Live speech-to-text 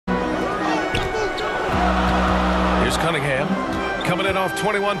Here's Cunningham, coming in off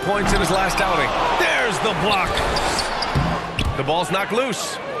 21 points in his last outing. There's the block. The ball's knocked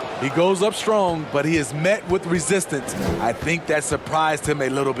loose. He goes up strong, but he is met with resistance. I think that surprised him a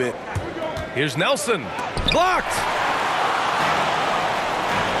little bit. Here's Nelson. Blocked.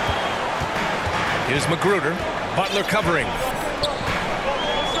 Here's Magruder. Butler covering.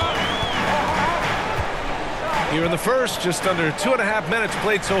 Here in the first, just under 2.5 minutes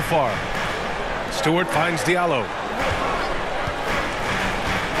played so far. Stewart finds Diallo.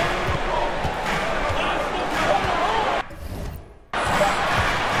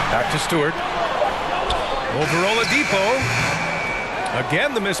 Back to Stewart. Over Oladipo.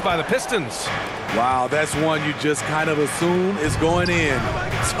 Again, the miss by the Pistons. Wow, that's one you just kind of assume is going in.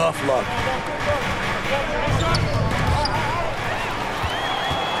 Tough luck.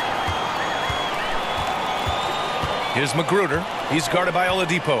 Here's Magruder. He's guarded by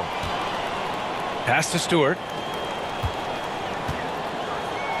Oladipo. Pass to Stewart.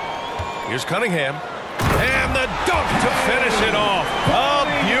 Here's Cunningham. And the dunk to finish it off. A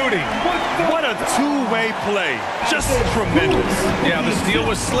beauty. What a two-way play. Just tremendous. Yeah, the steal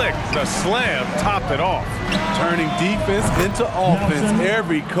was slick. The slam topped it off. Turning defense into offense.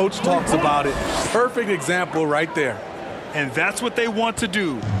 Every coach talks about it. Perfect example right there. And that's what they want to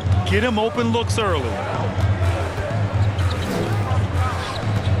do. Get him open looks early.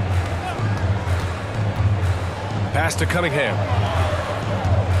 Pass to Cunningham.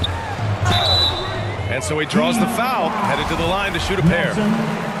 And so he draws the foul, headed to the line to shoot a pair.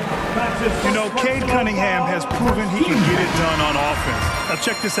 You know, Cade Cunningham has proven he can get it done on offense. Now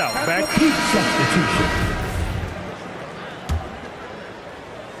check this out. Back substitution.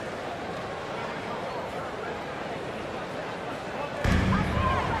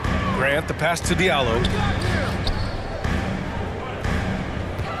 Grant, the pass to Diallo.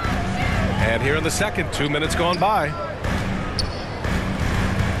 And here in the second, 2 minutes gone by.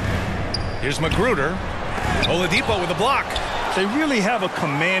 Here's Magruder. Oladipo with a block. They really have a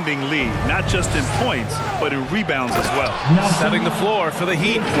commanding lead, not just in points, but in rebounds as well. Setting the floor for the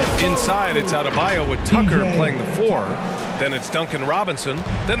Heat. Inside, it's Adebayo with Tucker playing the 4. Then it's Duncan Robinson.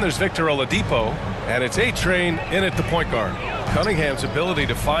 Then there's Victor Oladipo. And it's A-Train in at the point guard. Cunningham's ability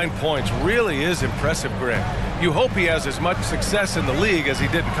to find points really is impressive, Grant. You hope he has as much success in the league as he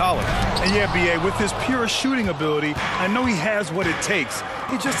did in college. And yeah, B.A., with his pure shooting ability, I know he has what it takes.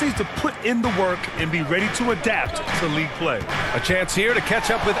 He just needs to put in the work and be ready to adapt to league play. A chance here to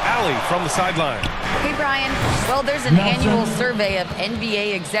catch up with Allie from the sideline. Hey, Brian. Well, there's an annual survey of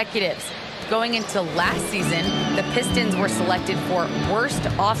NBA executives. Going into last season, the Pistons were selected for worst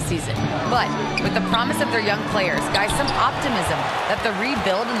offseason. But with the promise of their young players, guys, some optimism that the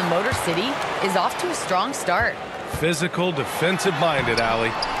rebuild in the Motor City is off to a strong start. Physical, defensive-minded, Allie.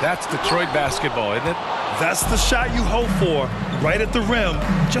 That's Detroit basketball, isn't it? That's the shot you hope for. Right at the rim,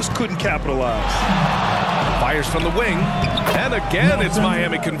 just couldn't capitalize. Fires from the wing, and again it's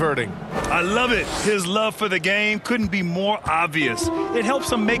Miami converting. I love it. His love for the game couldn't be more obvious. It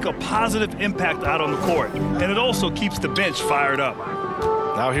helps him make a positive impact out on the court, and it also keeps the bench fired up.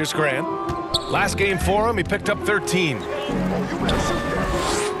 Now here's Grant. Last game for him, he picked up 13.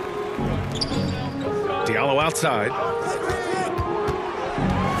 Diallo outside.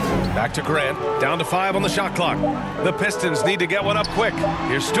 Back to Grant. Down to 5 on the shot clock. The Pistons need to get one up quick.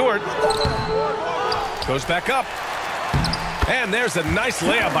 Here's Stewart. Goes back up. And there's a nice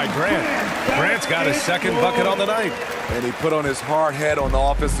layup by Grant. Grant's got his second bucket on the night. And he put on his hard hat on the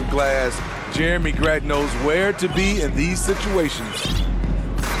offensive glass. Jeremy Grant knows where to be in these situations.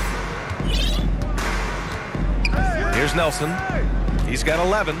 Here's Nelson. He's got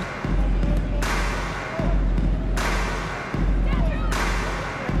 11.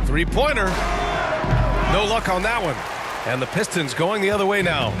 Three-pointer. No luck on that one. And the Pistons going the other way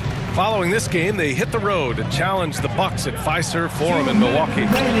now. Following this game, they hit the road to challenge the Bucks at Fiserv Forum in Milwaukee.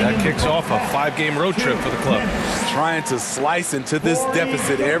 That kicks off a 5-game road trip for the club. Trying to slice into this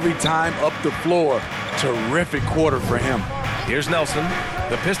deficit every time up the floor. Terrific quarter for him. Here's Nelson.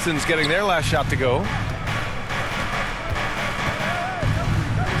 The Pistons getting their last shot to go.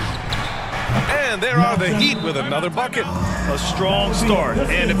 And there are the Heat with another bucket. A strong start,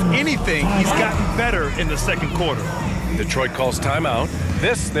 and if anything, he's gotten better in the second quarter. Detroit calls timeout.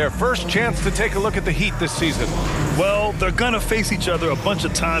 This, their first chance to take a look at the Heat this season. Well, they're going to face each other a bunch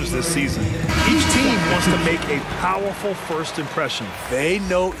of times this season. Each team wants to make a powerful first impression. They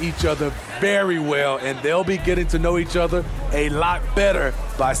know each other very well, and they'll be getting to know each other a lot better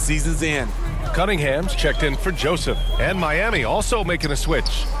by season's end. Cunningham's checked in for Joseph, and Miami also making a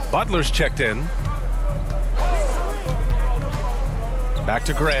switch. Butler's checked in. Back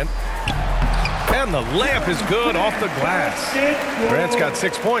to Grant. And the layup is good off the glass. Grant's got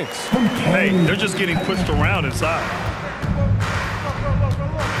 6 points. Hey, they're just getting pushed around inside.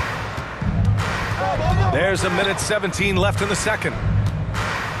 There's 1:17 left in the second.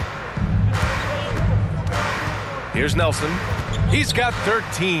 Here's Nelson. He's got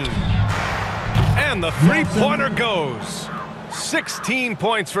 13. And the three-pointer goes. 16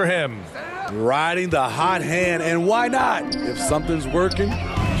 points for him. Riding the hot hand, and why not? If something's working,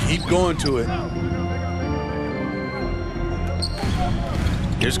 keep going to it.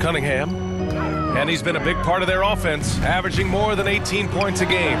 Here's Cunningham. And he's been a big part of their offense, averaging more than 18 points a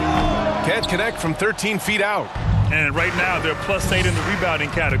game. Can't connect from 13 feet out. And right now, they're +8 in the rebounding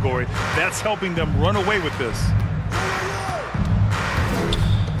category. That's helping them run away with this.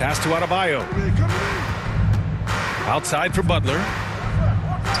 Pass to Adebayo. Outside for Butler.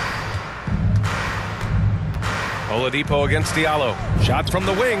 Oladipo against Diallo. Shot from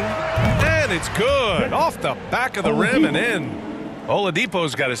the wing. And it's good. Off the back of the rim and in.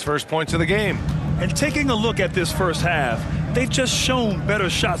 Oladipo's got his first points of the game. And taking a look at this first half, they've just shown better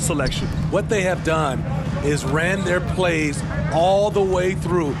shot selection. What they have done is ran their plays all the way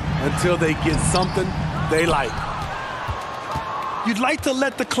through until they get something they like. You'd like to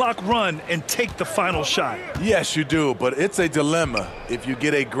let the clock run and take the final shot. Yes, you do, but it's a dilemma. If you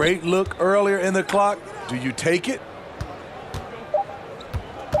get a great look earlier in the clock, do you take it?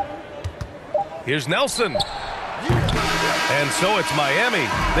 Here's Nelson. And so it's Miami.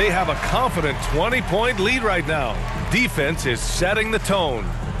 They have a confident 20-point lead right now. Defense is setting the tone.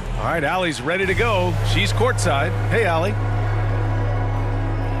 All right, Allie's ready to go. She's courtside. Hey, Allie.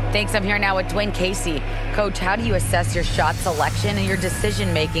 Thanks. I'm here now with Dwayne Casey. Coach, how do you assess your shot selection and your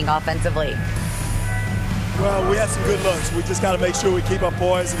decision-making offensively? Well, we had some good looks. We just got to make sure we keep our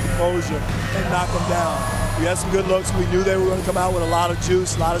poise and composure and knock them down. We had some good looks. We knew they were going to come out with a lot of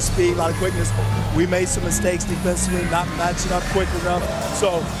juice, a lot of speed, a lot of quickness. We made some mistakes defensively, not matching up quick enough.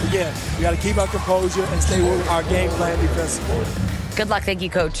 So, again, we got to keep our composure and stay with our game plan defensively. Good luck. Thank you,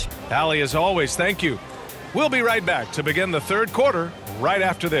 Coach. Allie, as always, thank you. We'll be right back to begin the third quarter right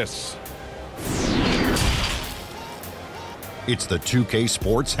after this. It's the 2K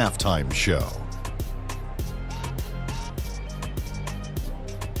Sports Halftime Show.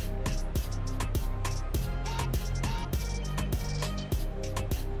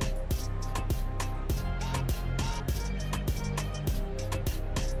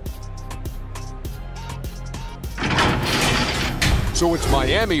 So it's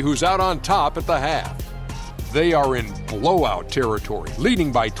Miami who's out on top at the half. They are in blowout territory,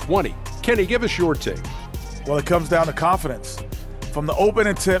 leading by 20. Kenny, give us your take. Well, it comes down to confidence. From the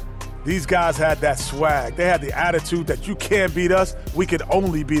opening tip, these guys had that swag. They had the attitude that you can't beat us, we can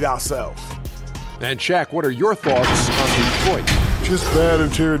only beat ourselves. And Shaq, what are your thoughts on Detroit? Just bad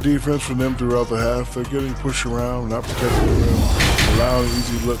interior defense from them throughout the half. They're getting pushed around, not protecting the rim, allowing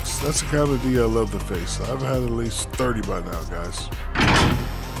easy looks. That's the kind of D I love to face. I've had at least 30 by now, guys.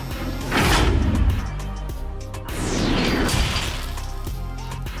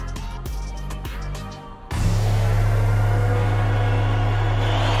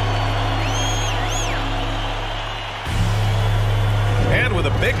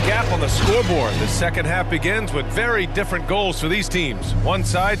 Big gap on the scoreboard. The second half begins with very different goals for these teams. One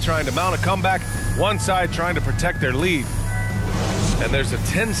side trying to mount a comeback, one side trying to protect their lead. And there's a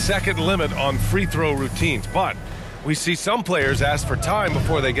 10-second limit on free throw routines, but we see some players ask for time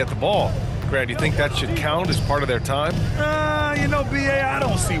before they get the ball. Grant, do you think that should count as part of their time? You know, B.A., I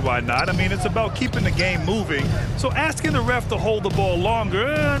don't see why not. I mean, it's about keeping the game moving. So asking the ref to hold the ball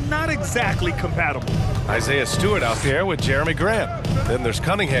longer, not exactly compatible. Isaiah Stewart out there with Jeremy Grant. Then there's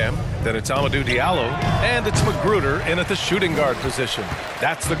Cunningham. Then it's Amadou Diallo. And it's Magruder in at the shooting guard position.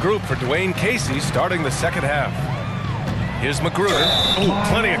 That's the group for Dwayne Casey starting the second half. Here's Magruder. Ooh,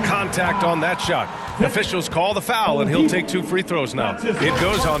 plenty of contact on that shot. Officials call the foul, and he'll take 2 free throws now. It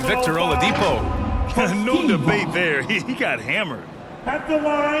goes on Victor Oladipo. No debate there. He got hammered. At the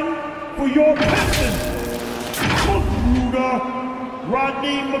line for your Pistons, Magruder,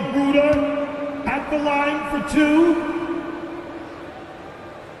 Rodney Magruder, at the line for 2.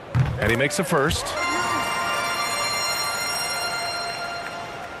 And he makes a first.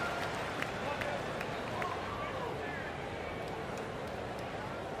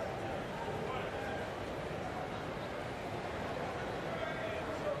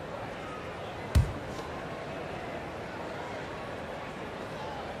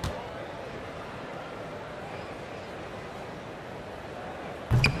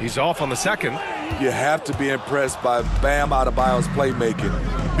 He's off on the second. You have to be impressed by Bam Adebayo's playmaking.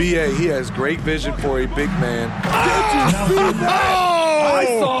 B.A., he has great vision for a big man. Did you see that? I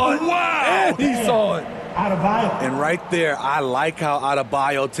saw it. Wow! Oh, he saw it. Adebayo. And right there, I like how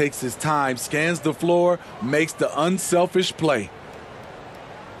Adebayo takes his time, scans the floor, makes the unselfish play.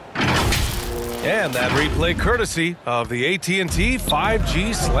 And that replay courtesy of the AT&T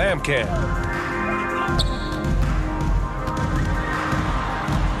 5G Slam Cam.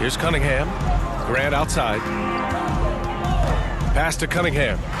 Here's Cunningham. Grant outside. Pass to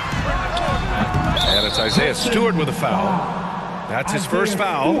Cunningham. And it's Isaiah Stewart with a foul. That's his first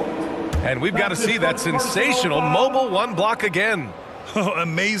foul. And we've got to see that sensational mobile one block again. Oh,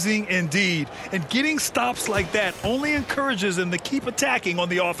 amazing indeed. And getting stops like that only encourages them to keep attacking on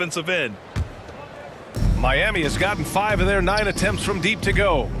the offensive end. Miami has gotten 5 of their 9 attempts from deep to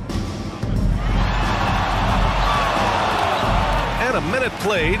go. And a minute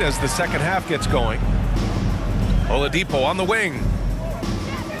played as the second half gets going. Oladipo on the wing.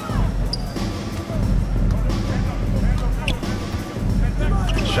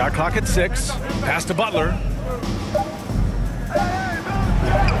 Shot clock at 6. Pass to Butler.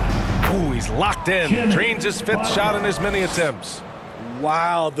 Ooh, he's locked in. Drains his 5th shot in as many attempts.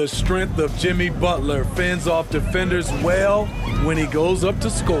 Wow, the strength of Jimmy Butler fends off defenders well when he goes up to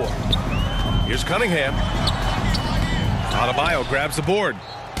score. Here's Cunningham. Adebayo grabs the board.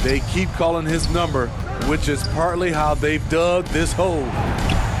 They keep calling his number, which is partly how they've dug this hole.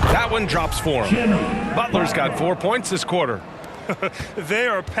 That one drops for him. Butler's got 4 points this quarter. They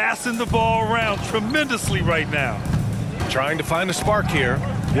are passing the ball around tremendously right now. Trying to find a spark here.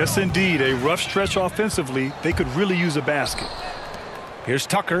 Yes, indeed. A rough stretch offensively. They could really use a basket. Here's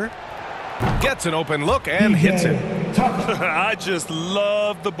Tucker. Gets an open look and hits it. I just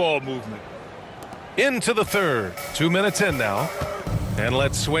love the ball movement. Into the third. 2 minutes in now. And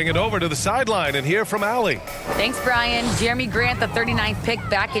let's swing it over to the sideline and hear from Allie. Thanks, Brian. Jeremy Grant, the 39th pick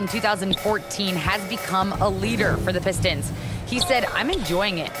back in 2014, has become a leader for the Pistons. He said, "I'm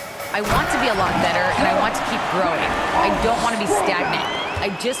enjoying it. I want to be a lot better, and I want to keep growing. I don't want to be stagnant. I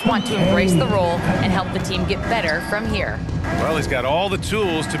just want to embrace the role and help the team get better from here." Well, he's got all the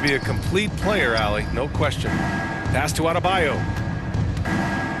tools to be a complete player, Allie. No question. Pass to Adebayo.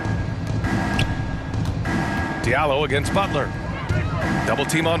 Diallo against Butler. Double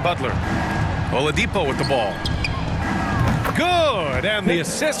team on Butler. Oladipo with the ball. Good, and the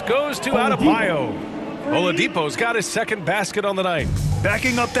assist goes to Adebayo. Oladipo's got his second basket on the night.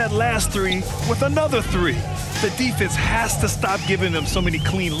 Backing up that last 3 with another 3. The defense has to stop giving them so many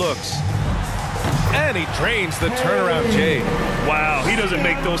clean looks. And he drains the turnaround J. Wow, he doesn't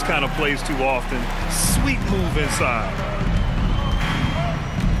make those kind of plays too often. Sweet move inside.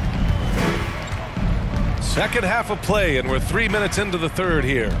 Second half of play, and we're 3 minutes into the third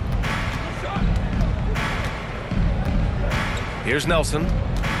here. Here's Nelson.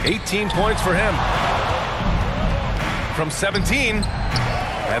 18 points for him. From 17.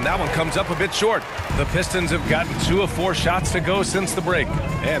 And that one comes up a bit short. The Pistons have gotten 2 of 4 shots to go since the break.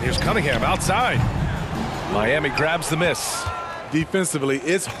 And here's Cunningham outside. Miami grabs the miss. Defensively,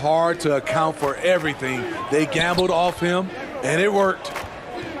 it's hard to account for everything. They gambled off him, and it worked.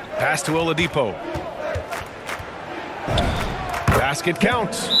 Pass to Oladipo. Basket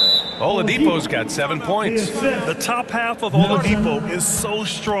counts. Oladipo's got 7 points. The top half of Oladipo is so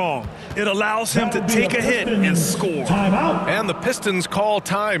strong. It allows him to take a hit and score. And the Pistons call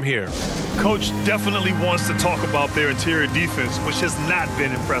time here. Coach definitely wants to talk about their interior defense, which has not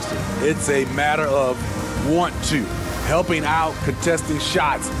been impressive. It's a matter of want to. Helping out, contesting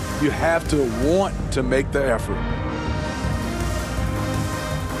shots. You have to want to make the effort.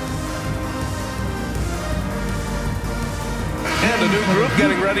 And a new group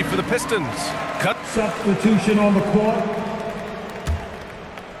getting ready for the Pistons. Cut. Substitution on the court.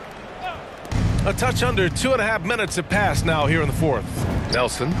 A touch under 2.5 minutes have passed now here in the fourth.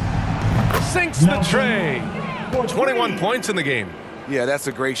 Nelson sinks the tray. 21 points in the game. Yeah, that's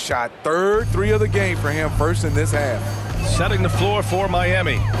a great shot. Third 3 of the game for him, first in this half. Setting the floor for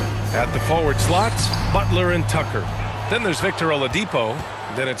Miami. At the forward slots, Butler and Tucker. Then there's Victor Oladipo.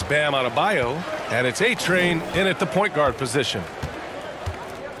 Then it's Bam Adebayo. And it's A-Train in at the point guard position.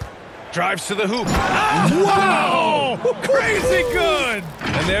 Drives to the hoop. Wow! Crazy good!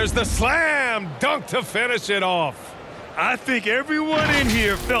 And there's the slam dunk to finish it off. I think everyone in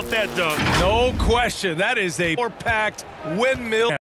here felt that dunk. No question. That is a power-packed windmill.